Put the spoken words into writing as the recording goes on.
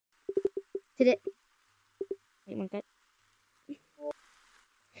Today, wait one sec.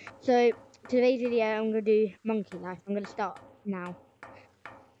 So today's video, I'm gonna do monkey life. I'm gonna start now.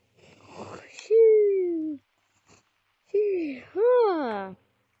 Shoo. Shoo. Ah.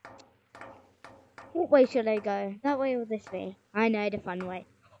 What way should I go? That way or this way? I know the fun way.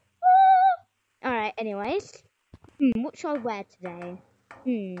 Alright, anyways. What should I wear today?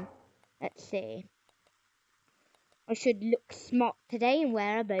 Let's see. I should look smart today and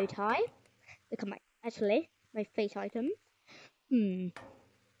wear a bow tie. Look at my face items. Ooh,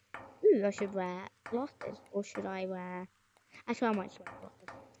 I should wear glasses. Or should I wear... Actually, I might wear glasses.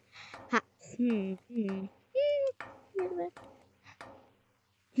 Hats. No.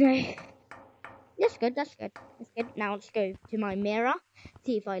 That's good, that's good. That's good. Now let's go to my mirror.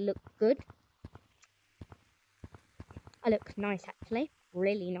 See if I look good. I look nice, actually.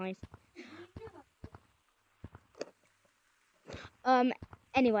 Really nice.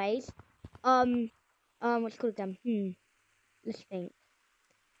 Anyways. What's it called again? Let's think.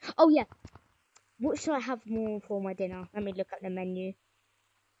 Oh, yeah. What should I have more for my dinner? Let me look at the menu.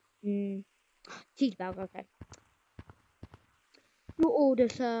 Cheeseburger, okay. Your order,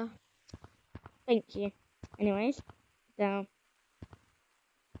 sir. Thank you. Anyways. So.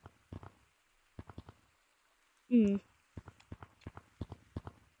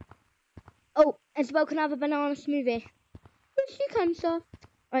 Oh, Isabel, can I have a banana smoothie? Yes, you can, sir.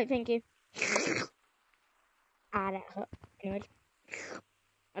 Right, thank you. That hurt. Anyways.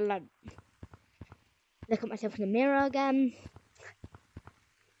 I look at myself in the mirror again.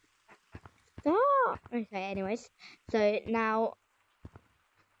 Stop. Okay, anyways. So now,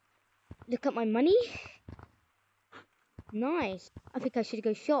 look at my money. Nice. I think I should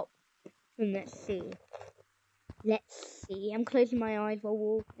go shop. Let's see. I'm closing my eyes while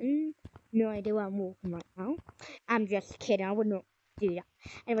walking. No idea where I'm walking right now. I'm just kidding. I would not do that.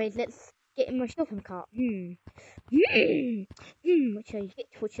 Anyways, let's get in my shopping cart. What should I get?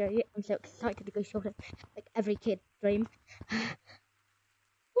 What should I get? I'm so excited to go shopping. Like every kid's dream. I'm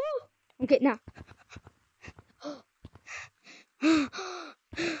getting that. Is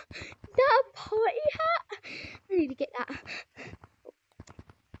that a party hat? I need to get that.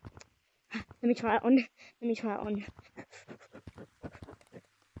 Let me try it on.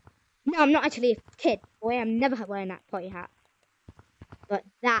 No, I'm not actually a kid. Boy, I'm never wearing that party hat. But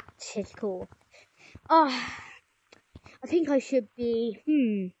that is cool. Oh, I think I should be,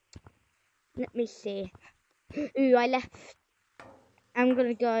 let me see. Ooh, I left. I'm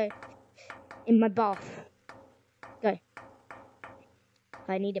gonna go in my bath. Go.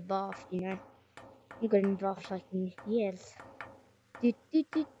 I need a bath, you know. I'm going in the bath like in years. I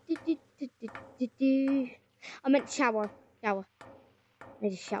meant shower. I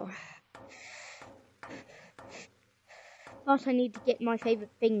need a shower. First, I need to get my favourite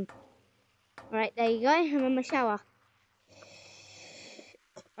thing. Alright, there you go. I'm in my shower.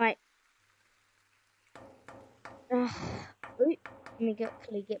 Right. Let me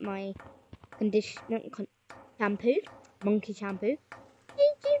quickly get my shampoo. Monkey shampoo.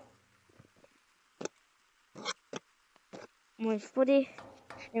 My body.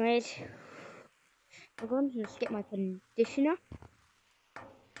 Anyways, I'm going to just get my conditioner.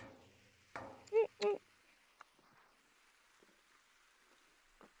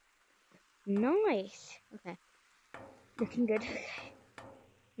 Nice. Okay. Looking good.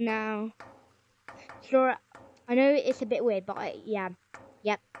 Now, sure, I know it's a bit weird, but yep.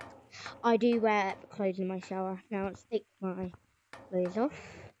 I do wear clothes in my shower. Now let's take my clothes off.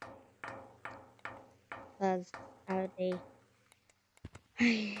 Because I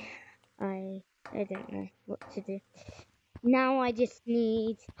don't know what to do. Now I just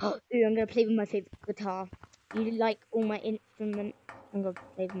need... Ooh, I'm going to play with my favourite guitar. You like all my instruments? I'm going to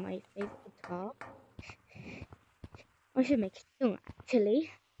play with my favourite guitar. I should make a song, actually.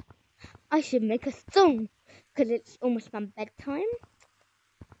 I should make a song. Because it's almost my bedtime.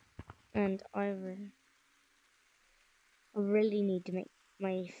 And I really need to make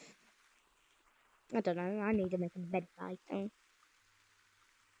my... I don't know. I need to make a bedtime song.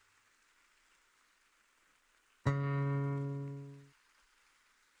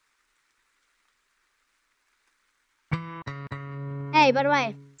 Hey, by the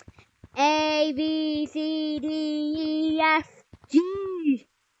way, A, B, C, D, E, F, G,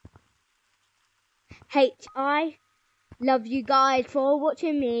 H, I love you guys for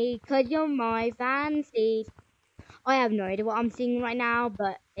watching me, cause you're my fancies. I have no idea what I'm singing right now,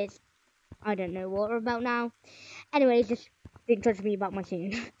 but I don't know what we're about now. Anyways, just don't judge me about my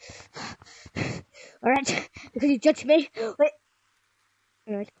singing. Alright, because you judged me. Wait.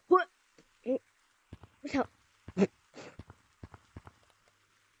 Anyways, what's up?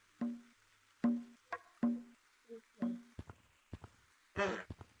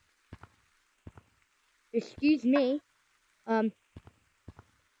 Excuse me. I'm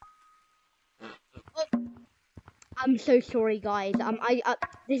so sorry, guys.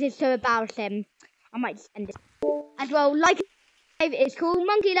 This is so embarrassing. I might just end this as well. Like, it's called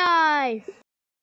Monkey Life.